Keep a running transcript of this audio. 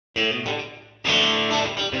Well,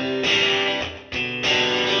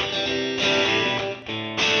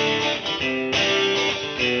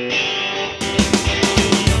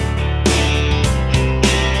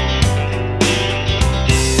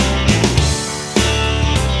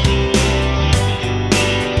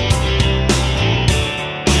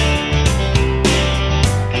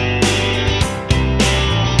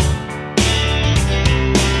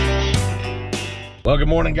 good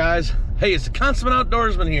morning, guys. Hey, it's the Consummate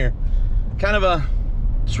Outdoorsman here. Kind of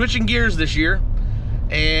switching gears this year,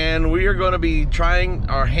 and we are going to be trying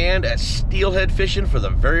our hand at steelhead fishing for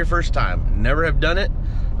the very first time. Never have done it.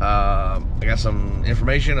 I got some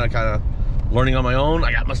information. I kind of learning on my own.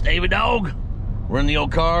 I got my Davy dog. We're in the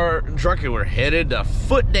old car and truck, and we're headed to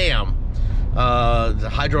Foot Dam, the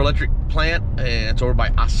hydroelectric plant, and it's over by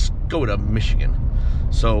Oscoda, Michigan.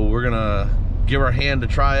 So we're gonna give our hand to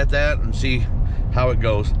try at that and see how it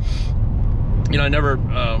goes. You know, I never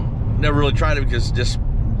really tried it because just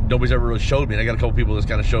nobody's ever really showed me. And I got a couple people that's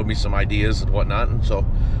kind of showed me some ideas and whatnot, and so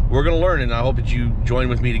we're gonna learn, and I hope that you join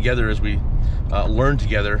with me together as we learn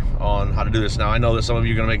together on how to do this. Now, I know that some of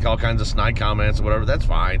you are gonna make all kinds of snide comments or whatever. That's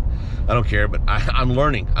fine, I don't care, but I'm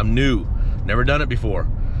learning. I'm new, never done it before.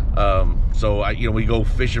 So we go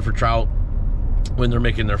fishing for trout when they're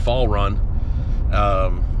making their fall run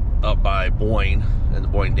up by Boyne and the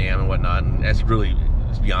Boyne Dam and whatnot, and that's really,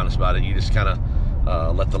 let's be honest about it, you just kind of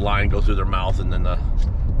let the line go through their mouth, and then the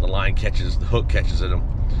line catches, the hook catches at them,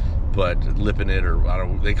 but lipping it, or I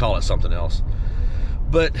don't, they call it something else.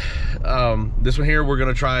 But this one here, we're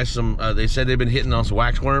gonna try some, they said they've been hitting on some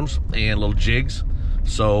wax worms and little jigs,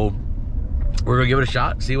 so we're gonna give it a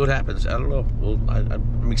shot, see what happens. I don't know, well,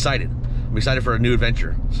 I'm excited. I'm excited for a new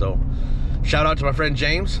adventure. So shout out to my friend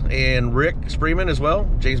James and Rick Spreeman as well.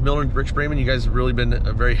 James Miller and Rick Spreeman, you guys have really been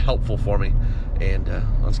very helpful for me. And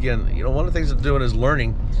once again, you know, one of the things I'm doing is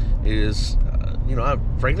learning is,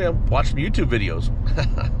 frankly, I'm watching YouTube videos.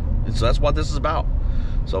 And so that's what this is about.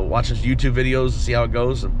 So watching YouTube videos, see how it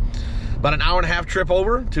goes. And about an hour-and-a-half trip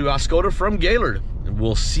over to Oscoda from Gaylord. And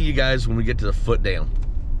we'll see you guys when we get to the Foot Dam.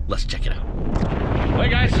 Let's check it out. Hey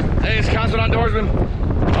guys, hey, it's Consummate Outdoorsman.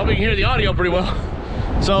 I hope you can hear the audio pretty well.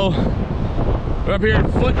 So we're up here at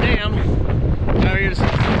Foot Dam. Out here,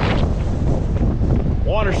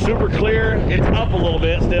 water's super clear. It's up a little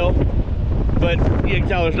bit still, but you can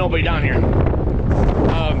tell there's nobody down here.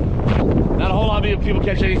 Not a whole lot of people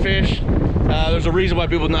catch any fish. There's a reason why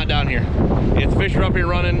people are not down here. If the fish are up here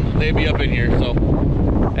running, they'd be up in here. So,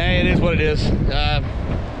 hey, it is what it is.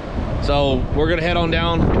 So we're gonna head on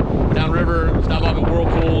down river, stop off at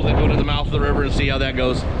Whirlpool, then go to the mouth of the river and see how that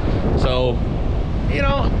goes. So, you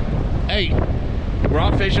know, hey, we're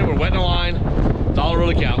out fishing, we're wetting the line. It's all that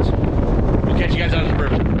really counts. We'll catch you guys out of the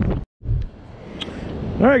river.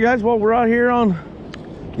 All right, guys, well, we're out here on the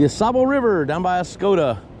Abusable River down by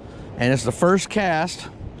Oscoda, and it's the first cast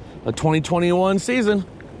of 2021 season.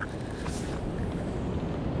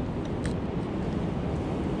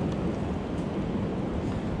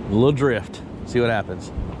 A little drift, see what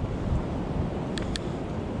happens.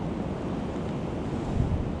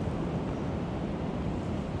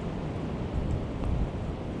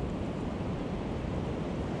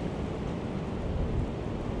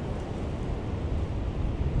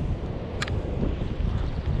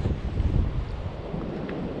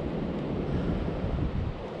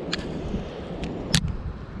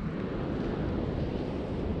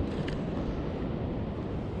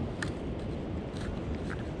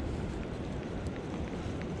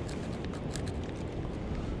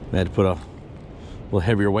 I had to put a little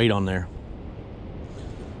heavier weight on there.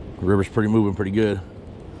 The river's moving pretty good.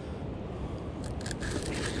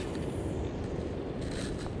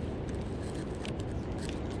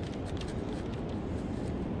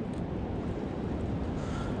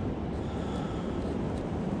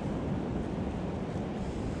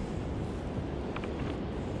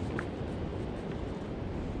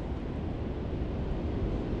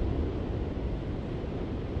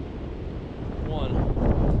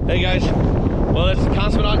 Hey guys, well, it's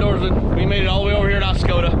Consummate Outdoorsman. We made it all the way over here to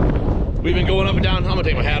Oscoda. We've been going up and down. I'm gonna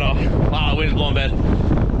take my hat off. Wow, the wind's blowing bad.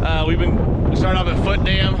 We started off at Foot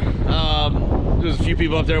Dam. There's a few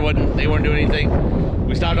people up there, they weren't doing anything.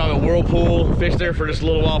 We stopped off at Whirlpool, fished there for just a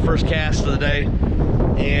little while, first cast of the day.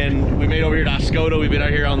 And we made over here to Oscoda. We've been out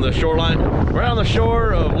here on the shoreline, right on the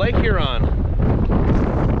shore of Lake Huron.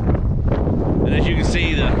 And as you can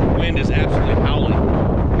see, the wind is absolutely howling.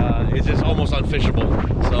 It's just almost unfishable.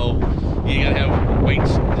 So you gotta have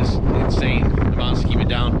weights, just insane amounts to keep it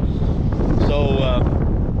down. So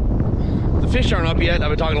the fish aren't up yet. I've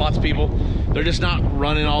been talking to lots of people. They're just not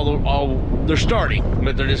running they're starting,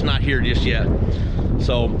 but they're just not here just yet.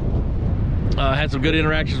 So had some good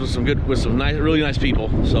interactions with some nice, really nice people.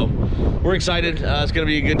 So we're excited. It's going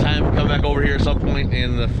to be a good time. Come back over here at some point,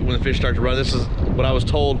 and when the fish start to run. This is what I was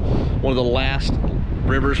told, one of the last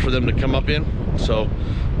rivers for them to come up in. So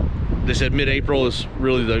they said mid-April is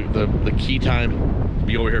really the key time to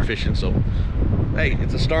be over here fishing. So hey,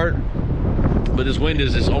 it's a start, but this wind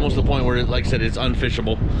is almost the point where, like I said, it's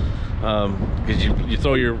unfishable, because you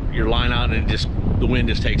throw your line out and the wind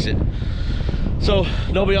just takes it. So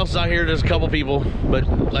nobody else is out here. There's a couple people, but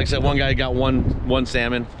like I said, one guy got one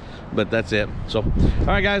salmon, but that's it. So all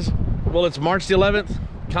right, guys, well, it's March the 11th,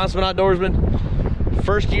 Consummate Outdoorsman,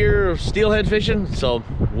 first year of steelhead fishing, so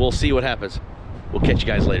we'll see what happens. We'll catch you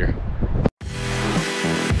guys later.